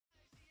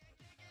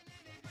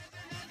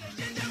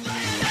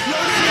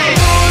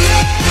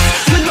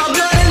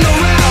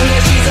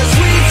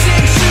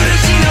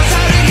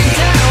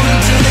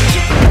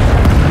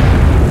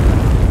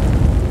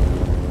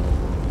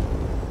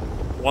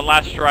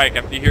last strike.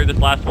 After you hear this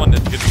last one,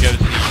 it's good to go to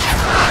C.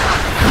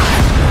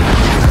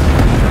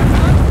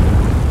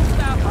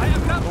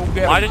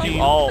 Why did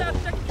you all?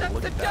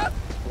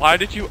 Why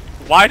did you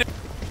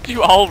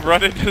all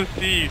run into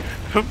C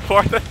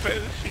before the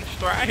finishing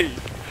strike?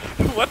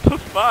 What the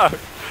fuck?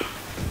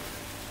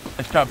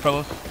 Nice job,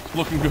 fellas. It's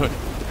looking good.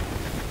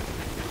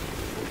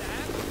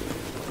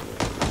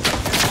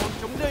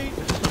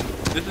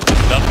 This is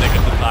just dumb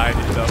nigga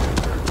society stuff.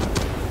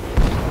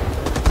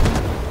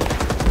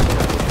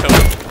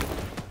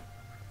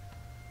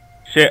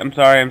 Shit, I'm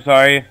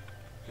sorry.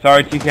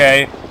 Sorry,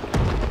 TK.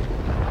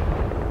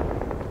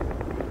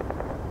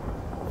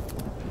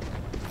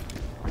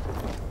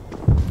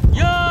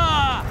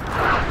 Yeah!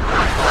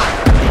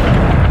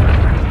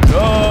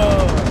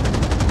 Go!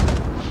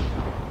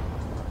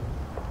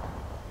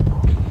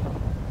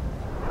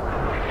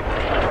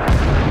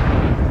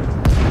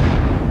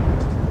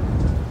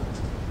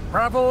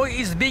 Bravo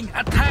is being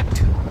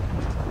attacked.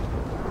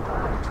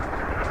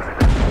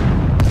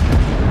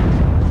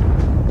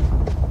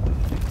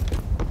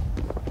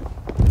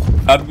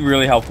 That'd be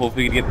really helpful if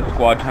we could get the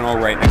squad tunnel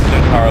right next to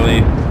Charlie.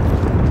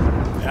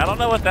 Yeah, I don't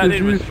know what that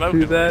dude was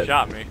smoking when he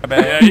shot me.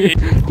 Yeah, He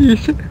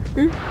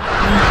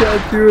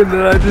shot you and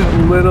then I just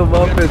lit him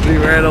up as he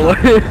ran away.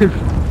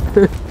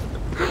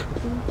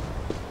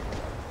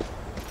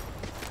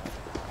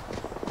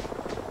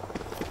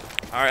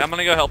 Alright, I'm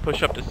gonna go help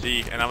push up to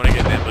C, and I'm gonna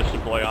get an ambush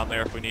deploy on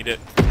there if we need it.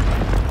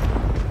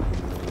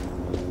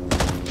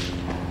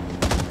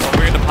 Well,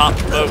 we're gonna pop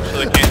smoke so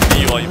they can't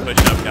see you while you push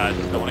up, guys.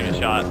 Don't wanna get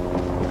shot.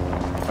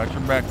 Got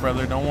your back,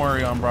 brother. Don't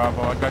worry on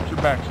Bravo. I got your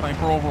back.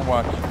 Sniper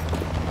Overwatch.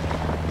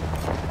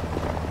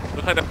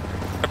 Looks like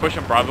they're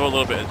pushing Bravo a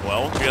little bit as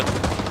well. So you guys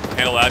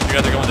handle that. If you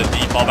guys are going to D,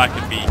 fall back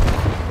to B.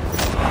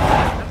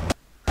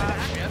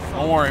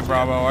 Don't worry,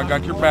 Bravo. I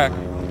got your back.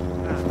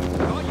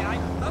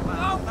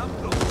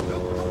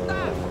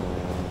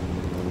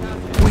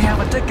 We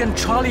have taken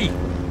Charlie.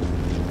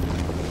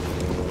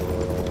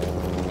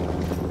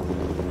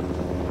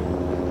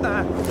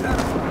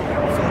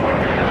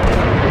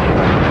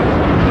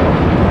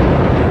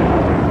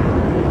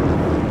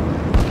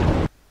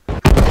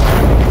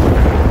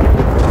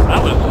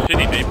 That was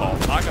shitty napalm,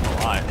 not gonna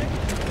lie.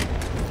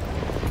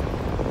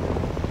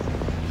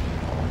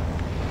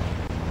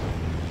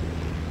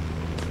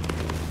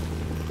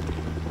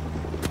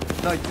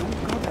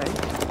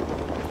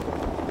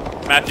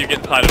 Matthew, get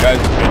inside of Guys,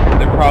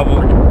 they're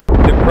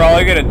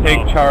probably gonna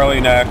take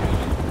Charlie next.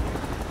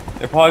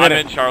 They're probably I'm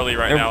gonna. in Charlie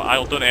right now.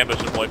 I'll do an ambush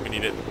deploy if we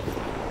need it.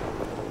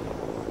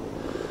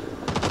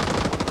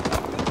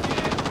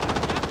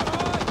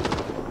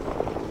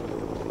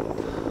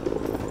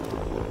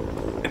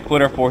 They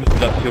split our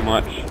forces up too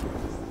much.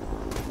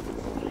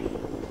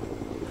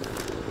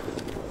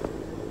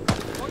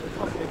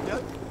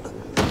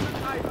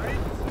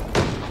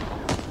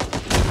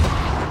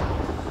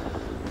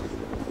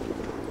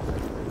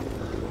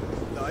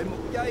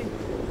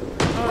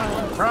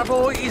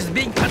 Bravo is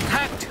being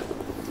attacked.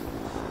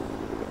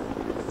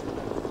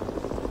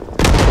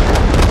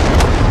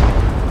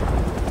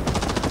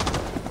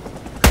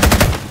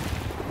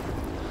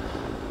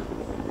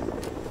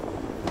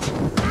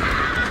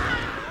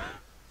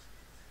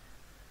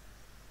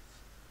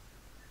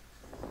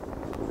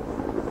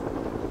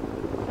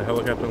 The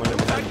helicopter landed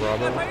behind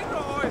Bravo.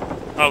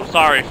 Oh,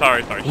 sorry. We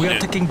are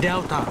Shit. taking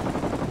Delta.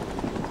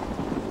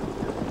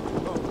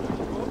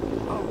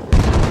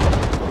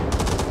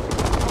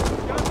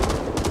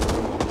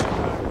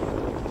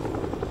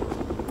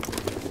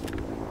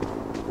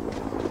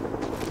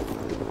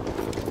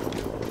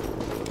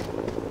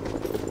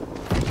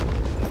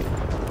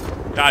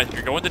 Guys, if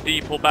you're going to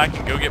D, pull back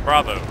and go get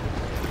Bravo.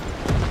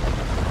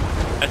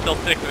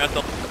 SL6 and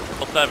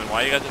SL7,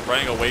 why are you guys just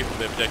running away from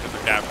the objectives of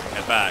capturing?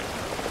 Head back.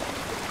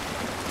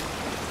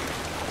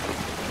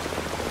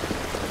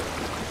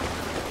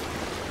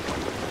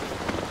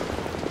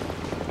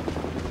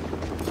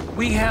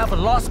 We have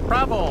lost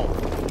Bravo.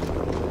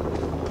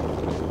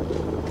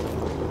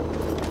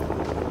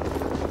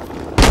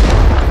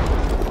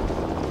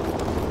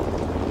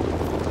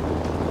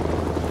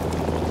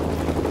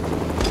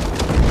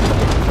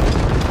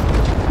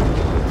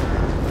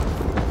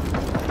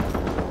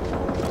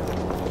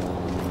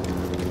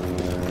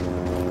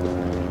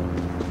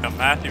 Now,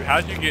 Matthew,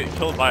 how'd you get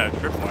killed by a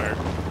tripwire?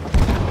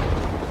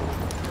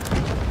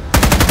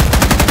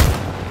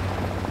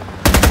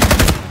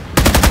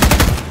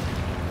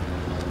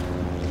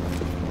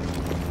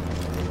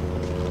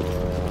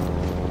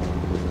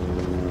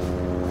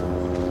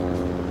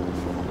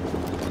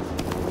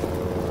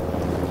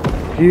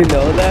 Do you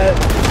know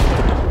that?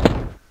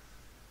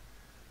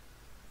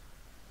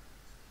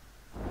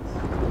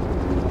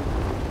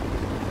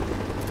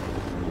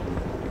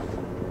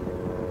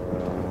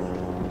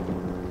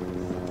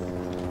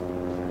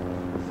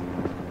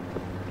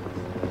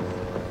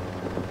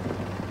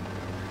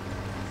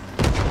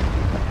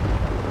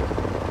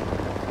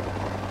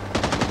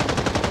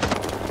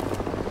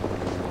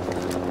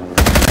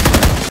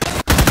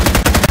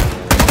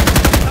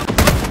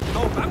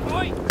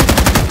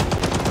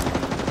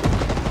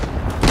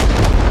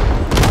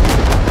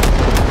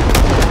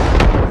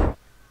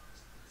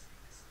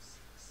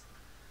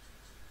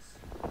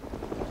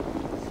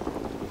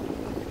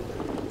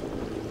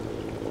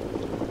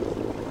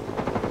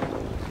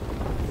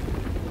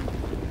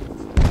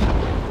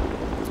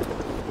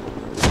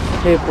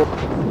 People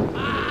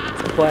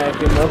black.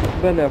 It must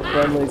have been a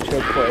friendly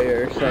chip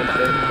player or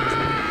something.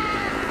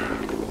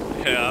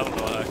 Yeah, I don't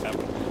know how that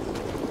happened.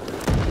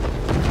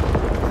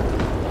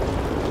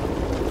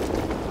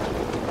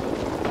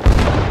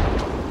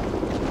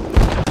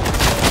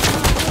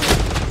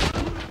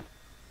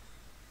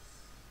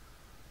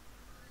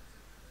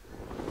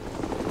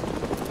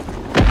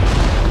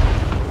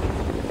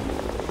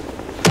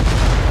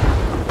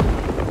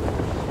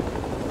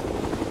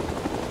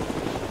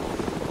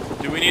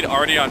 Do we need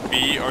Artie on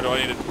B, or do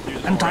I need to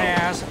use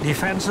Anti-air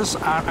defenses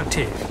are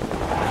active.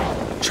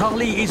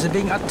 Charlie is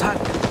being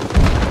attacked.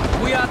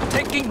 We are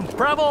taking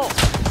Bravo.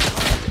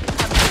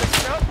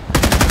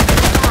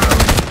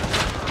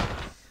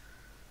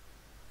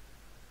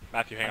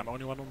 Matthew, hang on. I'm the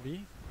only one on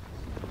B?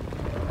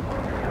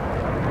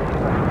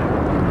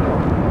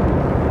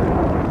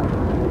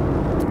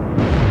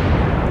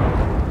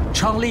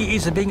 Charlie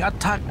is being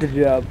attacked. Good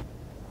job.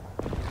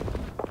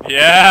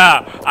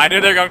 Yeah! I knew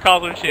they were gonna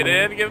call some shit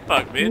in. Get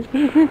fucked, bitch.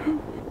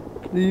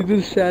 You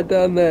just shot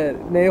down that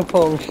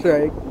napalm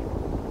strike.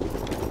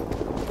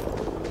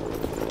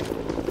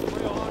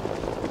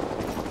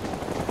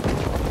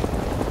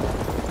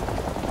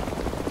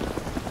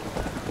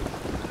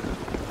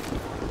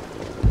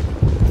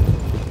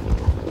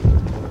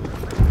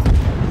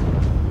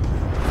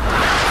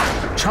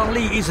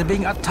 Charlie is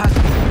being attacked.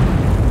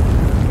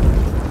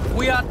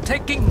 We are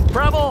taking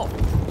Bravo.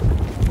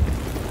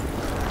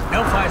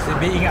 Alpha is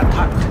being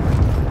attacked.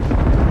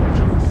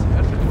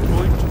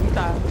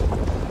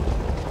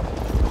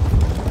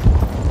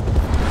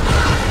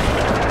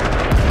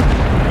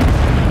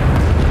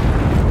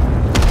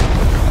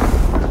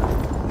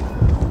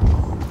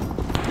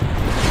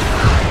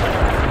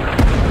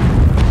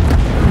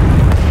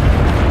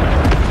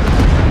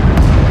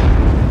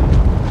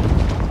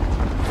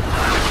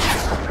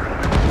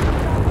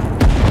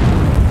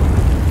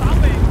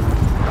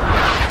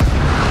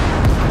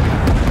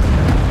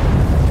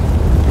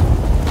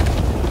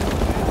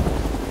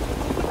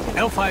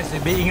 Alpha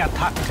is being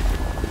attacked.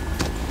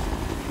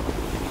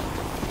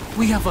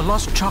 We have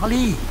lost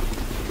Charlie.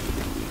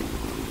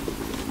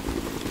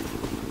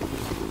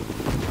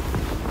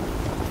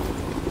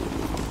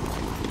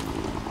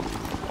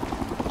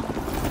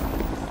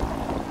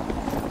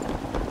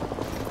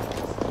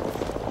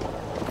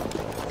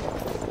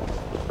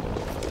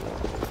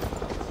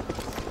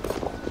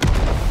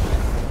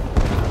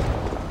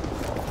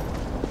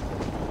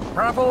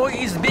 Bravo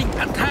is being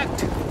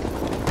attacked.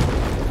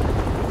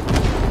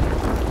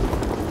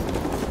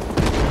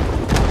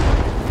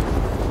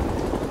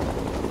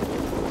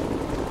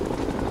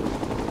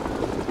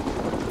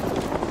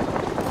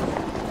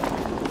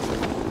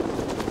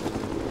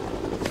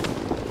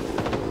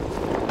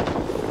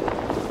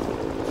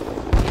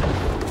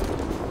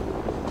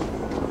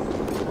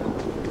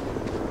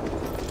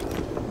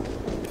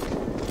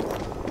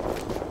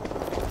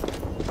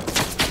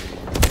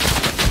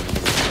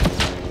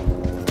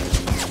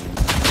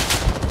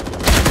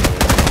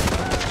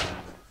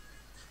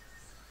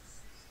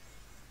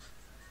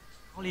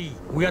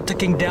 We are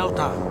taking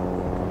Delta.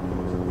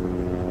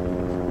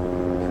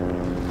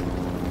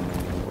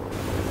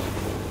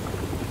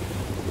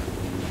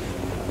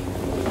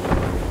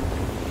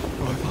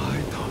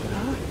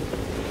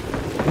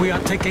 We are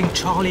taking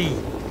Charlie.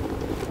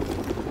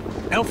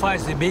 Alpha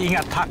is being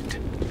attacked.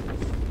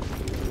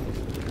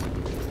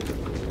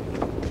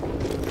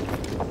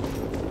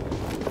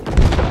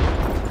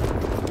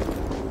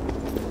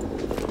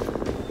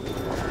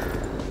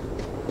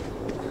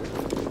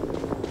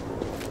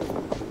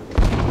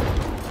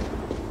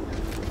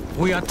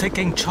 We are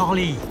taking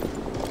Charlie.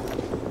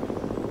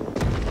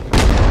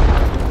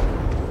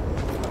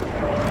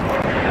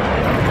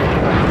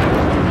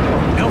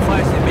 Alpha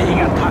is being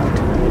attacked.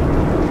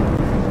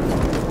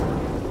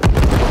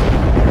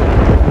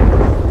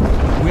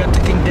 We are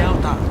taking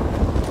Delta.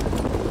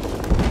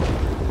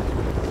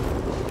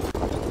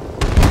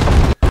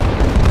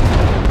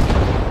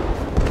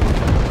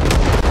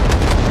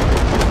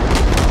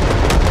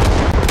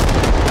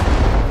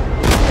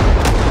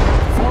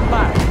 Fall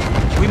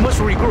back. We must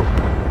regroup.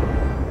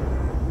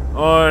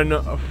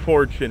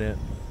 Unfortunate.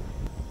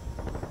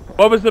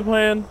 What was the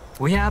plan?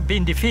 We have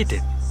been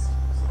defeated.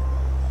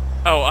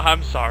 Oh,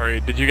 I'm sorry.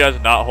 Did you guys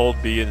not hold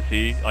B and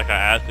C like I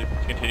asked it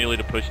continually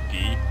to push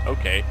D?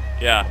 Okay.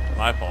 Yeah,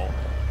 my fault.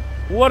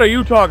 What are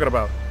you talking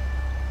about?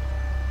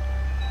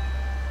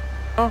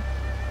 Huh?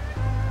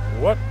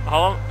 What?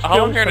 How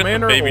long hearing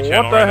Commander? is the baby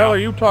channel What the right hell now? are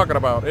you talking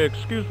about?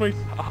 Excuse me?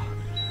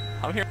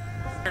 I'm here.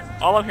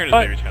 All I'm hearing is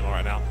What? baby channel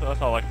right now. So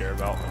that's all I care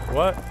about.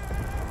 What?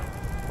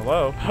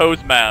 Hello?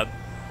 Ho's mad.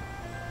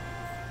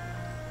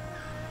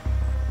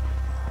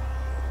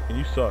 And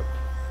you suck.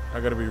 I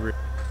gotta be real.